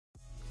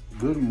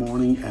Good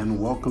morning and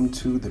welcome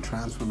to the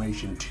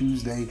Transformation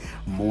Tuesday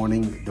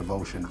morning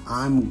devotion.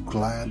 I'm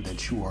glad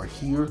that you are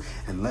here,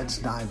 and let's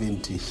dive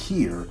in to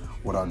hear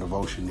what our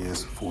devotion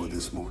is for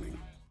this morning.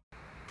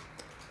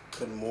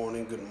 Good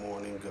morning, good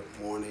morning, good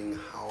morning.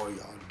 How are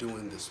y'all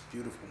doing this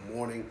beautiful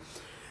morning?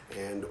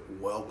 And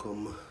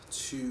welcome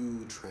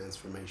to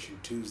Transformation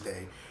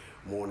Tuesday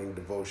morning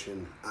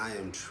devotion. I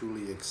am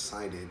truly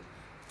excited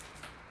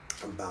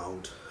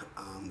about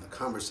the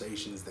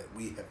conversations that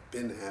we have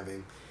been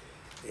having,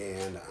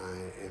 and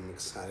I am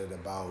excited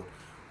about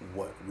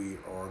what we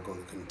are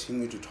going to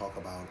continue to talk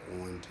about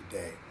on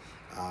today.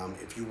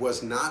 If you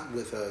was not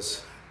with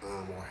us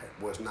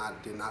or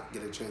did not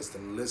get a chance to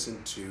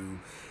listen to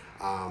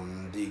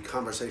the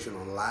conversation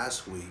on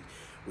last week,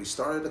 we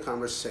started the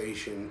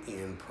conversation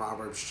in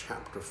Proverbs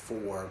chapter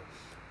 4,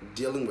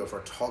 dealing with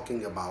or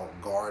talking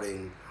about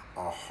guarding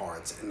our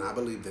hearts. And I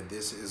believe that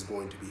this is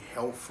going to be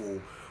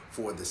helpful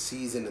for the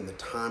season and the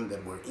time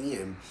that we're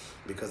in,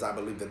 because I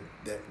believe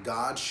that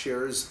God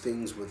shares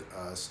things with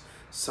us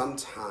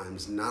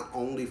sometimes not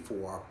only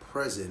for our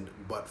present,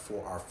 but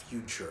for our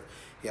future.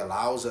 He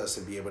allows us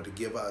to be able to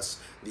give us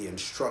the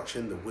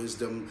instruction, the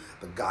wisdom,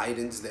 the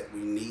guidance that we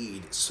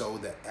need, so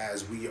that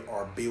as we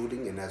are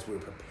building and as we're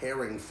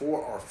preparing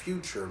for our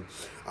future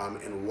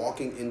and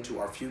walking into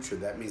our future,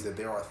 that means that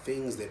there are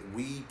things that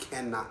we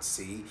cannot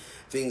see,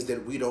 things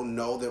that we don't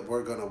know that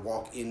we're going to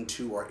walk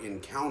into or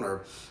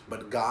encounter,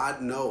 but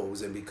God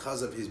knows. And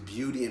because of his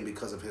beauty and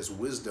because of his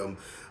wisdom,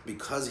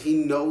 because he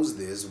knows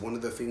this, one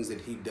of the things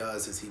that he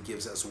does is he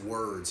gives us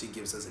words, he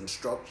gives us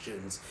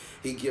instructions,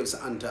 he gives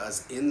unto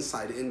us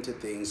insight into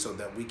things so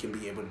that we can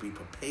be able to be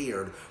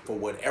prepared for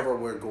whatever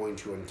we're going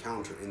to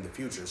encounter in the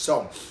future.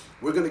 So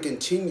we're going to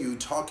continue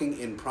talking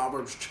in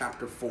Proverbs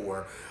chapter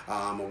 4.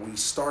 We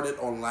started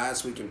on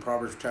last week in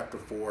Proverbs chapter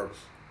 4,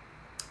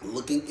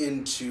 looking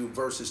into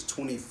verses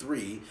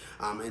 23,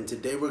 and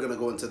today we're going to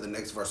go into the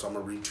next verse. So I'm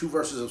going to read two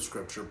verses of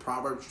scripture,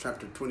 Proverbs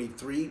chapter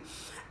 23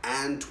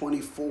 and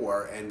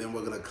 24, and then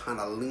we're going to kind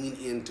of lean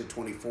into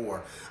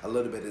 24 a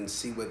little bit and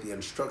see what the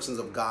instructions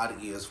of God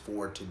is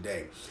for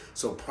today.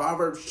 So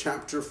Proverbs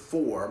chapter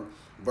 4,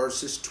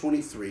 verses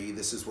 23,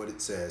 this is what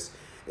it says.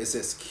 It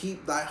says,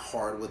 "Keep thy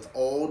heart with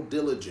all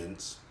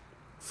diligence,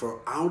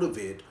 for out of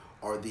it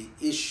are the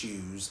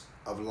issues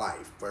of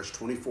life." Verse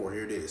 24,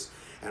 here it is.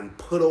 "And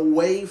put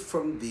away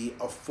from thee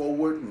a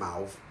forward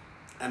mouth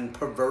and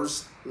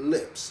perverse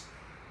lips.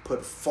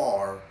 Put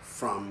far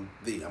from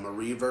thee." I'm going to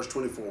read verse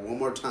 24 one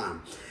more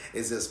time.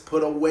 It says,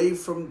 "Put away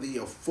from thee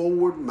a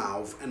forward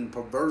mouth and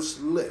perverse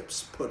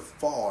lips. Put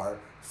far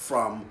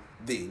from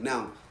thee."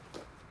 Now,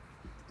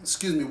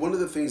 one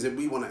of the things that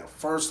we want to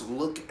first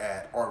look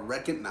at or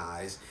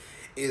recognize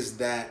is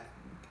that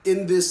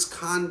in this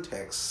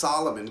context,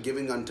 Solomon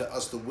giving unto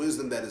us the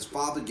wisdom that his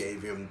father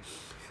gave him,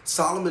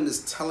 Solomon is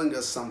telling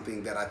us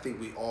something that I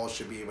think we all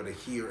should be able to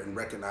hear and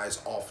recognize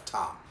off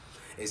top.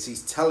 Is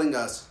he's telling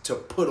us to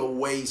put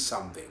away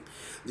something.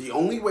 The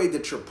only way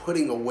that you're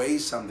putting away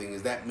something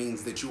is that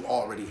means that you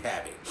already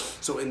have it.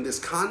 So in this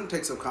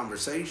context of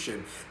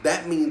conversation,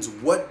 that means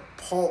what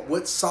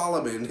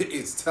Solomon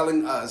is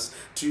telling us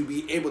to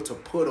be able to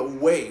put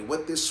away,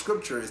 what this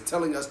scripture is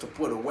telling us to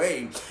put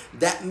away,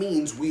 that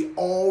means we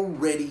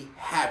already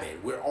have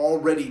it. We're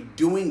already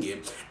doing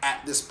it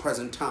at this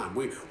present time.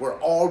 We're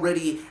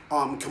already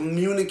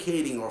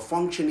communicating or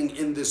functioning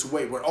in this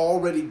way. We're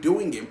already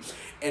doing it.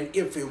 And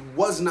if it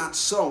was not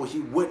so, he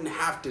wouldn't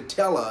have to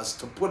tell us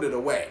to put it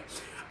away.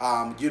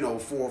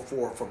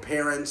 For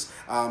parents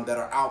that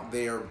are out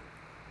there,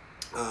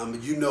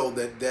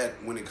 that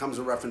when it comes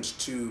to reference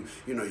to,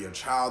 your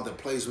child that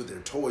plays with their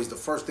toys, the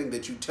first thing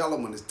that you tell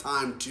them when it's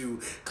time to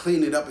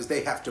clean it up is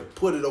they have to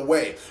put it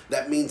away.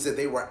 That means that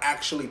they were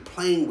actually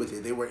playing with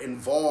it. They were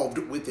involved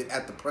with it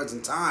at the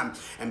present time.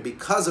 And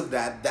because of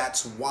that,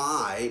 that's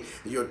why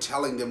you're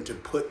telling them to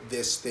put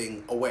this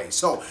thing away.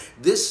 So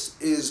this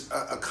is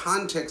a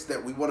context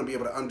that we want to be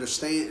able to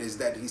understand, is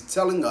that he's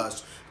telling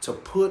us to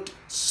put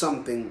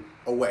something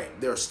away.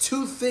 There's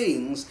two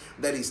things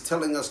that he's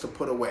telling us to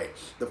put away.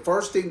 The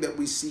first thing that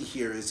we see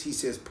here is he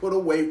says, "Put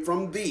away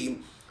from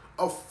thee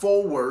a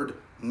forward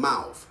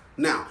mouth."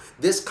 Now,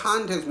 this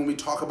context, when we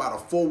talk about a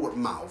forward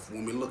mouth,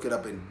 when we look it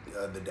up in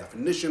the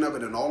definition of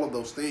it and all of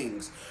those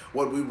things,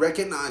 what we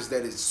recognize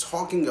that it's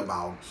talking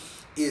about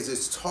is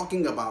it's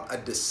talking about a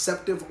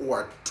deceptive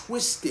or a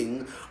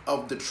twisting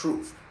of the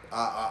truth.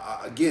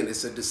 Again,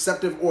 it's a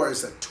deceptive or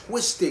it's a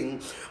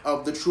twisting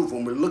of the truth.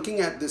 When we're looking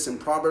at this in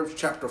Proverbs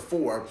chapter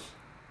 4,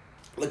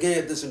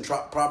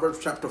 Proverbs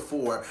chapter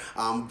 4,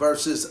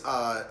 verses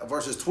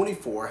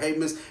 24. Hey,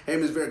 Miss,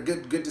 very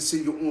good to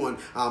see you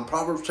on.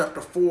 Proverbs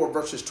chapter 4,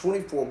 verses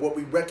 24. What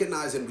we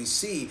recognize and we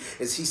see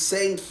is he's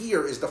saying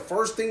here is the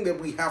first thing that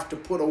we have to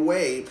put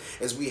away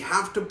is we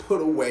have to put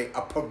away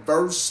a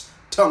perverse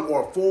tongue,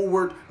 or a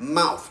forward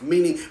mouth,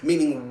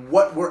 meaning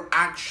what we're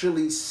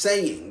actually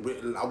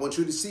saying. I want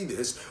you to see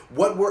this.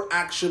 What we're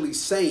actually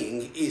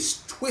saying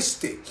is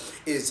twisted.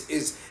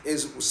 Is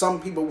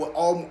some people will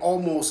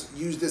almost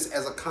use this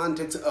as a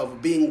context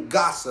of being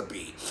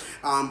gossipy,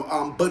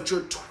 but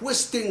you're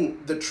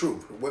twisting the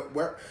truth.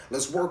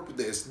 Let's work with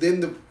this.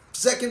 Then the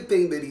second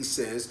thing that he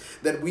says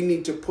that we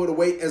need to put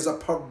away is a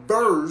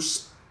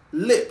perverse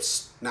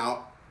lips.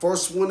 Now,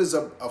 first one is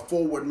a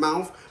forward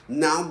mouth.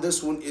 Now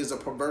this one is a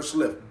perverse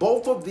lip.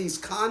 Both of these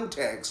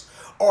contexts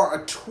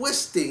are a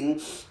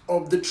twisting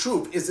of the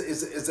truth.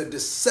 Is a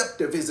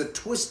deceptive, is a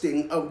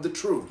twisting of the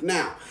truth.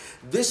 Now,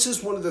 this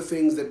is one of the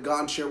things that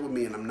God shared with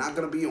me, and I'm not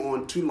going to be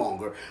on too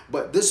longer,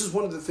 but this is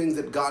one of the things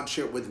that God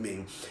shared with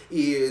me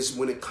is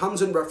when it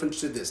comes in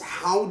reference to this,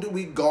 how do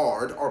we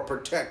guard or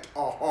protect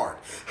our heart?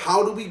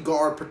 How do we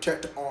guard,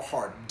 protect our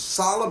heart?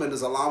 Solomon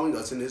is allowing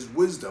us in his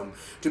wisdom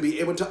to be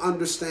able to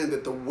understand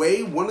that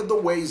one of the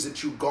ways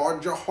that you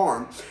guard your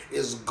heart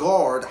is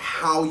guard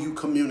how you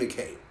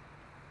communicate.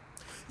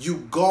 You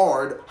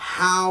guard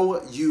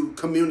how you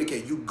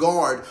communicate. You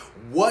guard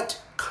what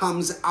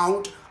comes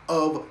out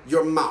of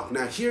your mouth.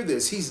 Now hear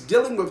this.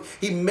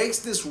 He makes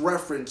this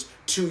reference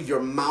to your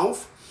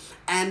mouth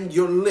and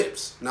your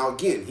lips. Now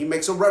again, he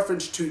makes a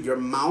reference to your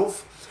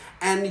mouth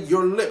and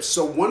your lips.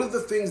 So one of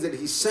the things that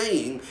he's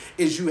saying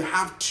is you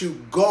have to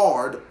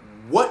guard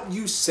what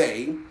you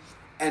say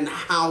and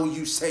how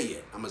you say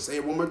it. I'm going to say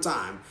it one more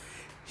time.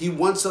 He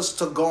wants us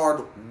to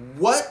guard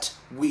what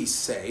we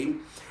say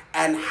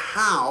and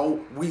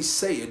how we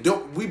say it.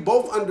 We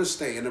both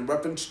understand in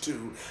reference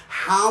to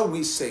how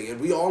we say it.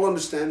 We all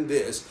understand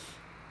this,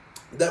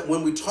 that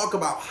when we talk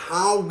about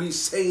how we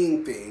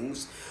saying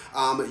things,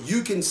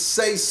 you can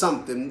say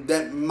something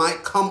that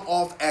might come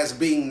off as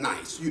being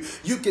nice.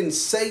 You can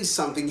say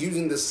something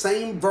using the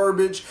same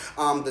verbiage,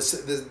 the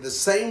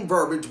same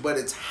verbiage, but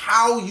it's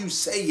how you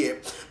say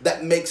it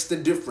that makes the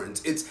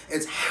difference.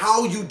 It's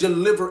how you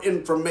deliver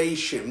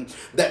information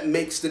that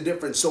makes the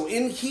difference. So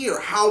in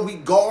here, how we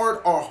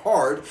guard our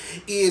heart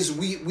is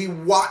we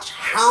watch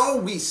how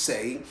we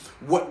say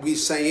what we're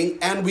saying,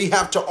 and we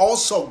have to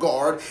also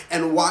guard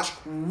and watch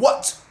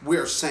what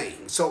we're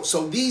saying. So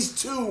these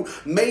two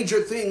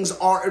major things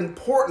are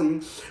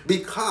important,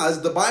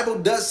 because the Bible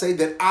does say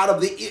that out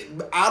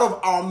of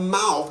our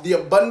mouth, the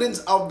abundance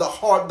of the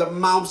heart, the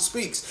mouth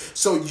speaks.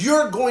 So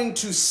you're going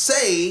to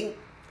say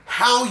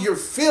how you're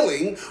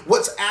feeling,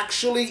 what's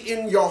actually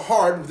in your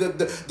heart,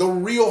 the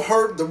real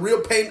hurt, the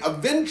real pain.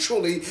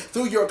 Eventually,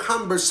 through your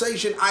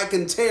conversation, I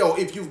can tell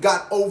if you've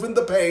got over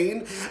the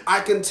pain.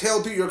 I can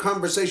tell through your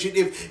conversation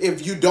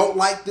if you don't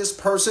like this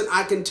person.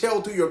 I can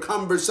tell through your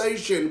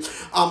conversation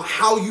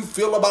how you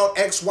feel about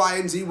X, Y,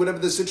 and Z, whatever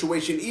the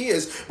situation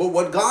is. But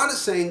what God is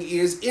saying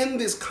is, in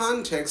this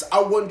context,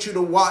 I want you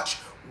to watch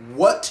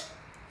what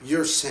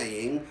you're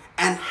saying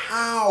and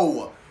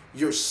how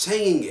you're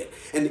saying it.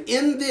 And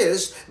in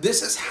this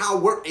is how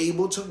we're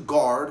able to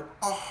guard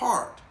our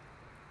heart.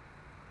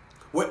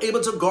 We're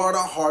able to guard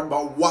our heart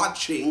by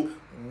watching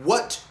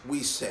what we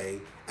say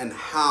and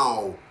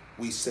how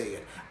we say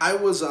it. I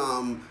was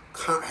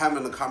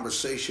having a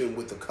conversation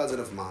with a cousin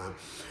of mine,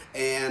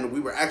 and we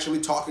were actually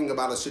talking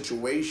about a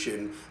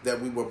situation that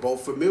we were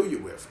both familiar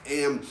with.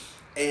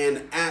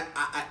 And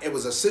it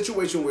was a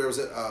situation where it was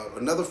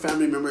another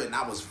family member, and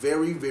I was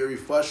very, very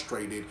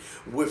frustrated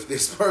with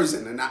this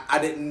person. And I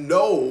didn't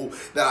know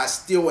that I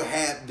still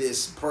had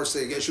this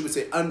person, I guess you would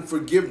say,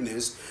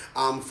 unforgiveness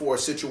for a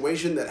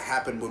situation that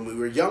happened when we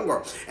were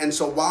younger. And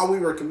so while we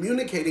were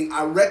communicating,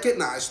 I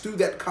recognized through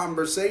that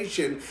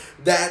conversation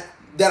that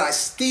I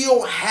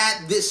still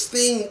had this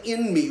thing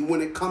in me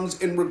when it comes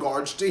in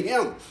regards to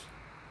him.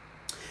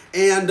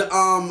 And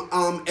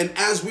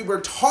as we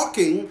were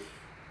talking,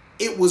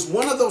 it was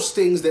one of those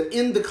things that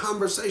in the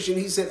conversation,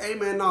 he said, "Hey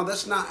man, no,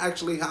 that's not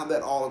actually how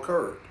that all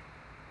occurred."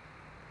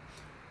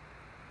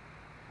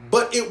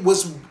 But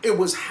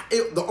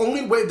the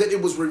only way that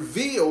it was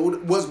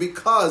revealed was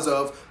because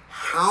of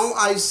how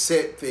I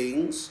said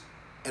things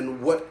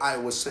and what I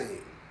was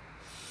saying.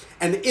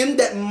 And in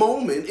that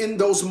moment, in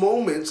those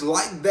moments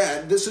like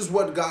that, this is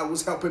what God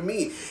was helping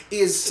me,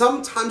 is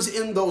sometimes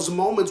in those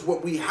moments,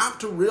 what we have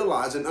to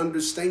realize and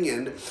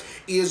understand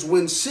is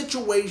when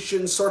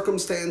situations,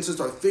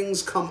 circumstances, or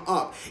things come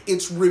up,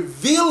 it's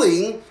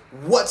revealing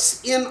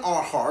what's in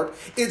our heart.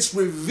 It's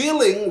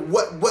revealing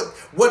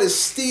what is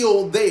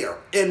still there.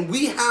 And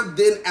we have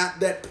then at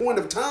that point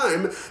of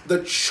time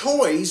the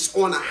choice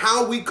on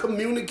how we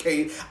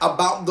communicate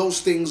about those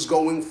things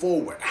going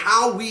forward,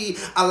 how we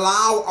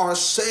allow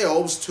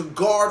ourselves to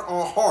guard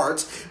our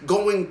hearts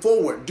going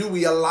forward. Do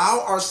we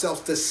allow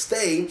ourselves to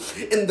stay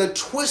in the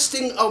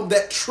twisting of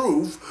that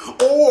truth,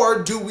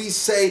 or do we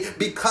say,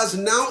 because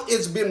now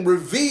it's been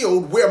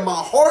revealed where my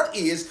heart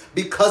is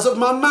because of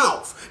my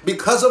mouth,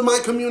 because of my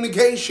communication,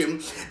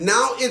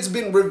 now it's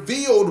been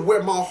revealed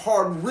where my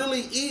heart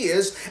really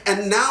is,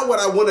 and now what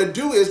I want to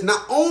do is,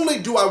 not only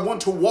do I want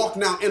to walk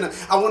now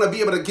I want to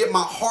be able to get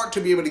my heart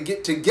to be able to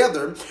get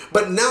together,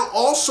 but now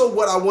also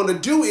what I want to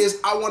do is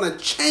I want to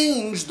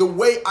change the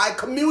way I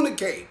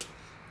communicate.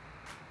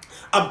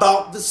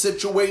 about the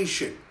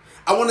situation.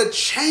 I want to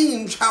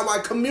change how I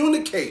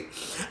communicate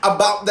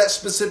about that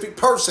specific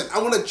person.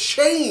 I want to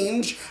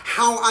change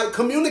how I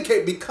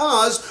communicate,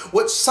 because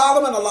what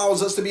Solomon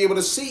allows us to be able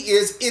to see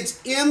is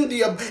it's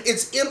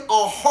in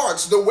our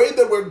hearts. The way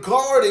that we're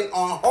guarding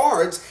our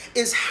hearts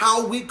is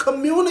how we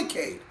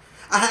communicate.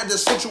 I had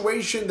this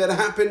situation that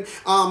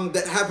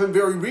happened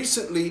very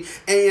recently,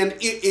 and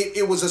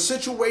it was a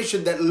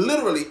situation that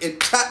literally it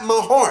tapped my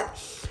heart.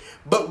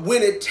 But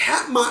when it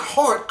tapped my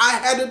heart, I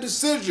had a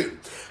decision.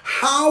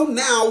 How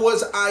now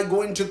was I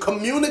going to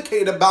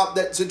communicate about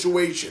that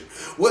situation?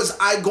 Was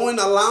I going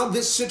to allow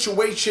this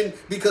situation,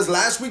 because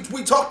last week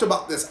we talked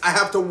about this, I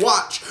have to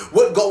watch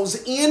what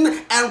goes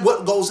in and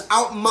what goes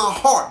out my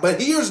heart.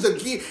 But here's the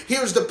key,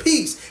 here's the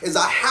piece, is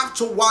I have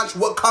to watch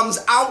what comes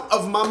out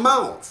of my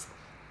mouth.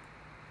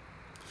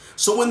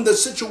 So when the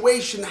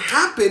situation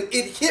happened,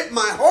 it hit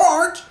my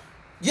heart.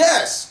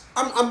 Yes.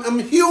 I'm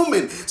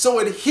human. So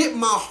it hit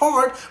my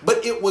heart,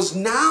 but it was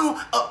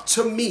now up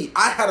to me.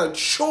 I had a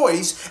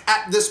choice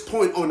at this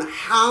point on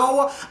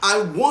how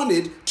I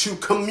wanted to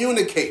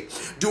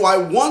communicate. Do I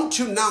want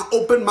to now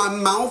open my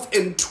mouth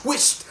and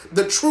twist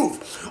the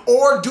truth?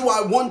 Or do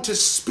I want to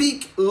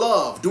speak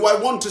love? Do I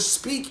want to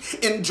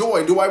speak in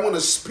joy? Do I want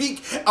to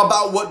speak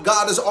about what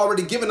God has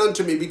already given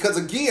unto me? Because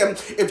again,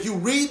 if you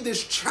read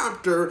this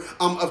chapter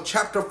of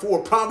chapter 4,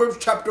 Proverbs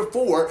chapter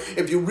 4,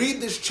 if you read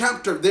this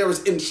chapter, there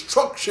is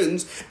instructions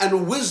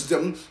and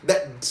wisdom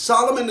that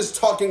Solomon is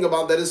talking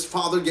about that his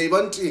father gave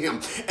unto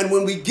him. And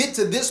when we get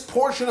to this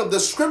portion of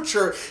the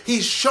scripture,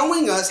 he's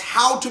showing us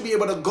how to be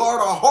able to guard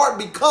our heart,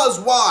 because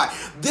why?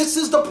 This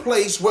is the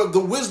place where the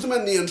wisdom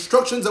and the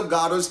instructions of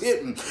God is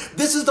hidden.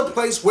 This is the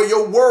place where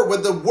where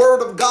the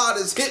word of God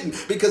is hidden,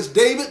 because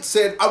David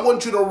said, I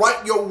want you to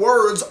write your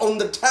words on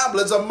the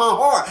tablets of my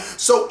heart.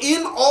 So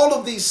in all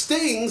of these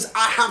things,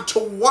 I have to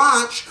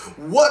watch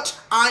what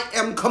I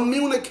am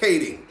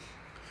communicating.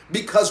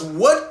 Because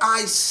what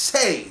I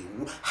say,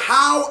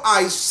 how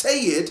I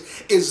say it,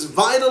 is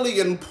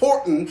vitally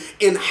important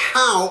in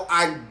how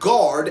I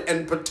guard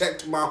and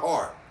protect my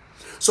heart.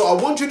 So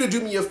I want you to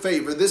do me a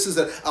favor. This is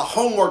a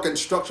homework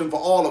instruction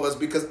for all of us,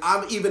 because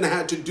I've even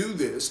had to do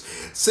this.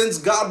 Since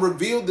God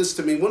revealed this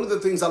to me, one of the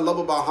things I love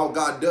about how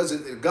God does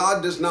it,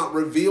 God does not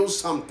reveal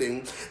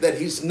something that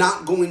he's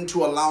not going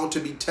to allow to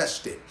be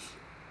tested.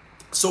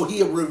 So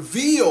he'll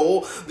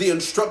reveal the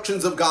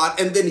instructions of God,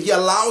 and then he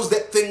allows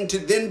that thing to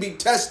then be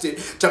tested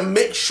to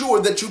make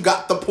sure that you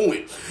got the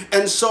point.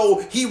 And so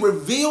he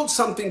revealed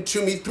something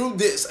to me through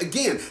this,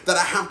 again, that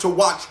I have to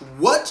watch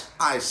what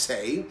I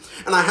say,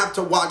 and I have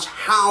to watch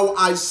how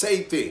I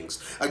say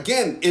things.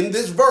 Again, in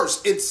this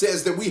verse, it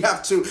says that we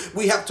have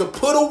to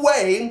put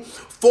away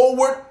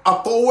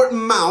a forward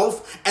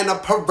mouth and a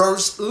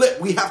perverse lip.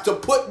 We have to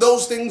put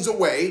those things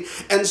away.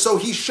 And so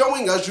he's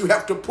showing us you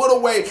have to put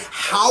away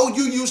how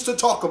you used to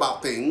talk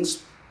about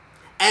things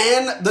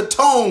and the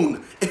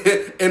tone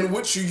in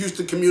which you used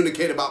to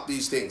communicate about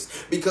these things.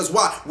 Because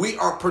why? We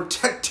are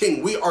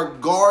protecting, we are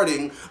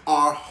guarding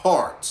our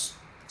hearts.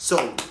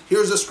 So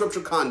here's the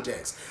scripture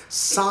context.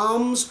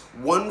 Psalms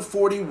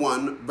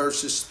 141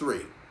 verses 3.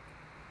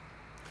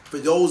 For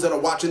those that are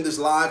watching this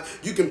live,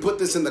 you can put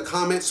this in the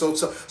comments so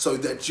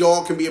that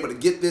y'all can be able to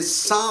get this.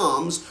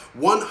 Psalms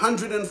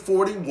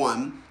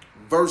 141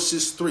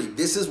 verses 3.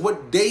 This is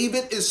what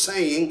David is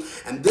saying,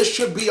 and this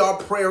should be our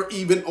prayer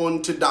even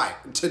on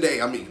today.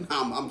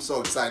 I'm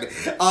so excited.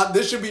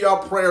 This should be our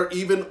prayer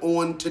even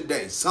on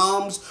today.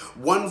 Psalms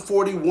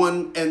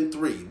 141 and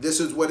 3.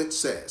 This is what it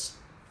says.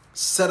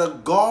 Set a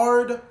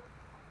guard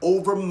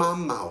over my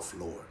mouth,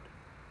 Lord.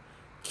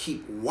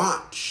 Keep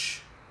watch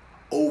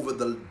over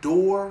the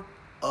door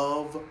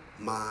of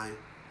my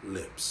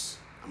lips.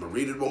 I'm going to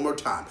read it one more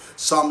time.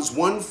 Psalms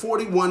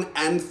 141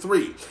 and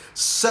 3.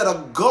 Set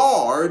a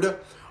guard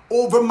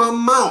over my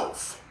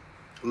mouth,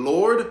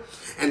 Lord,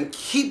 and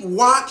keep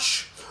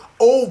watch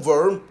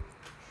over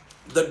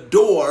the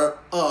door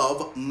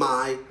of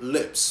my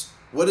lips.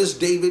 What is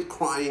David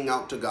crying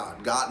out to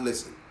God? God,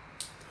 listen,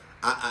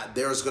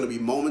 there's going to be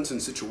moments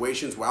and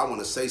situations where I want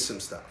to say some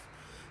stuff.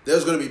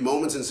 There's going to be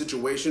moments and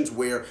situations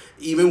where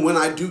even when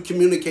I do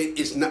communicate,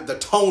 it's not, the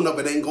tone of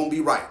it ain't going to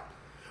be right.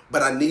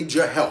 But I need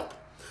your help.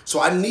 So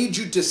I need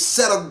you to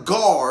set a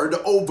guard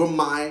over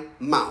my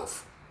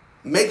mouth.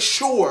 Make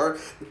sure,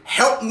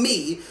 help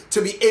me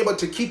to be able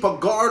to keep a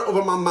guard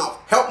over my mouth.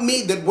 Help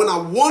me that when I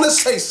want to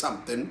say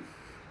something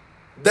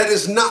that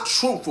is not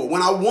truthful,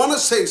 when I want to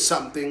say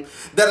something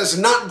that is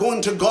not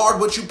going to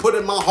guard what you put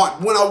in my heart,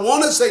 when I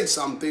want to say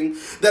something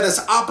that is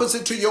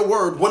opposite to your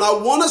word, when I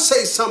want to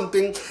say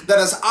something that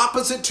is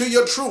opposite to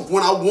your truth,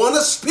 when I want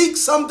to speak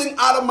something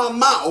out of my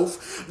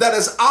mouth that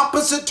is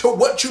opposite to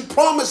what you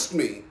promised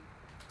me,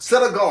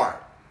 set a guard.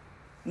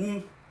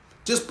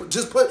 Just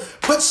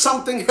put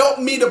something, help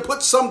me to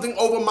put something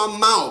over my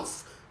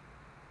mouth.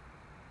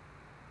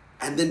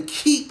 And then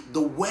keep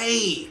the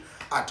way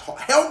I talk.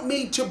 Help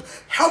me to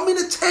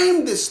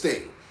tame this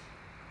thing.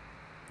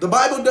 The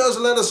Bible does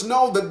let us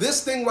know that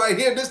this thing right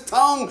here, this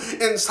tongue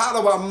inside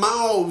of our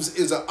mouths,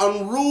 is an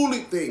unruly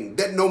thing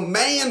that no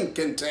man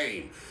can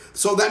tame.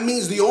 So that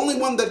means the only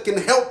one that can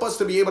help us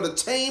to be able to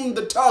tame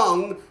the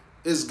tongue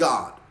is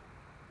God.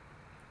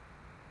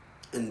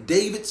 And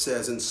David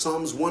says in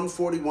Psalms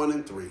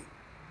 141:3,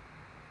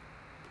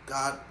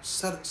 God,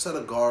 set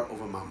a guard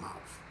over my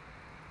mouth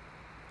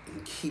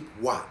and keep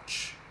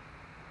watch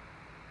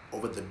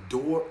over the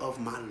door of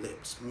my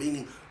lips,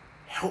 meaning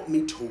help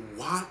me to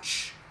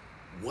watch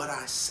what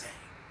I say.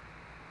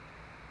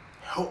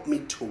 Help me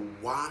to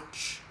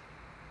watch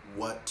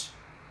what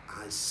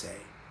I say.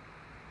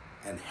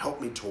 And help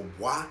me to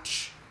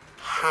watch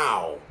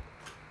how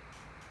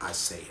I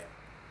say it.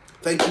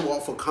 Thank you all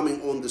for coming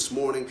on this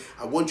morning.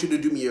 I want you to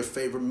do me a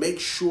favor.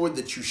 Make sure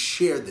that you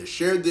share this.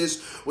 Share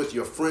this with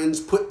your friends.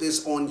 Put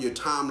this on your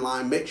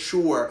timeline. Make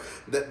sure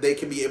that they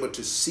can be able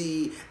to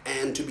see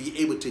and to be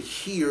able to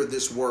hear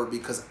this word,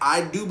 because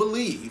I do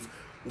believe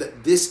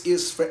that this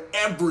is for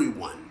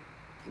everyone.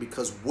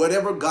 Because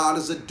whatever God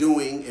is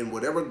doing and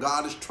whatever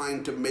God is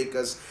trying to make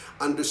us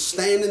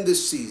understand in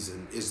this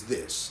season is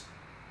this,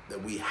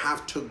 that we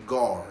have to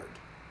guard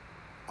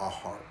our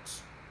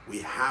hearts. We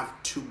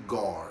have to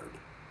guard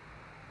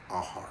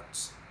our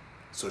hearts.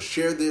 So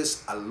share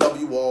this. I love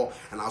you all,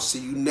 and I'll see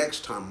you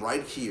next time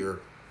right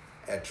here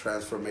at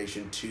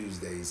Transformation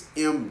Tuesdays,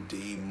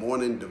 MD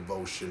Morning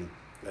Devotion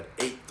at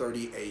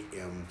 8:30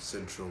 a.m.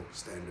 Central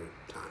Standard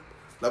Time.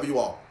 Love you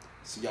all.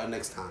 See y'all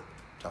next time.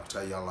 Talk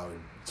to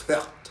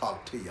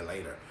you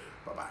later.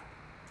 Bye-bye.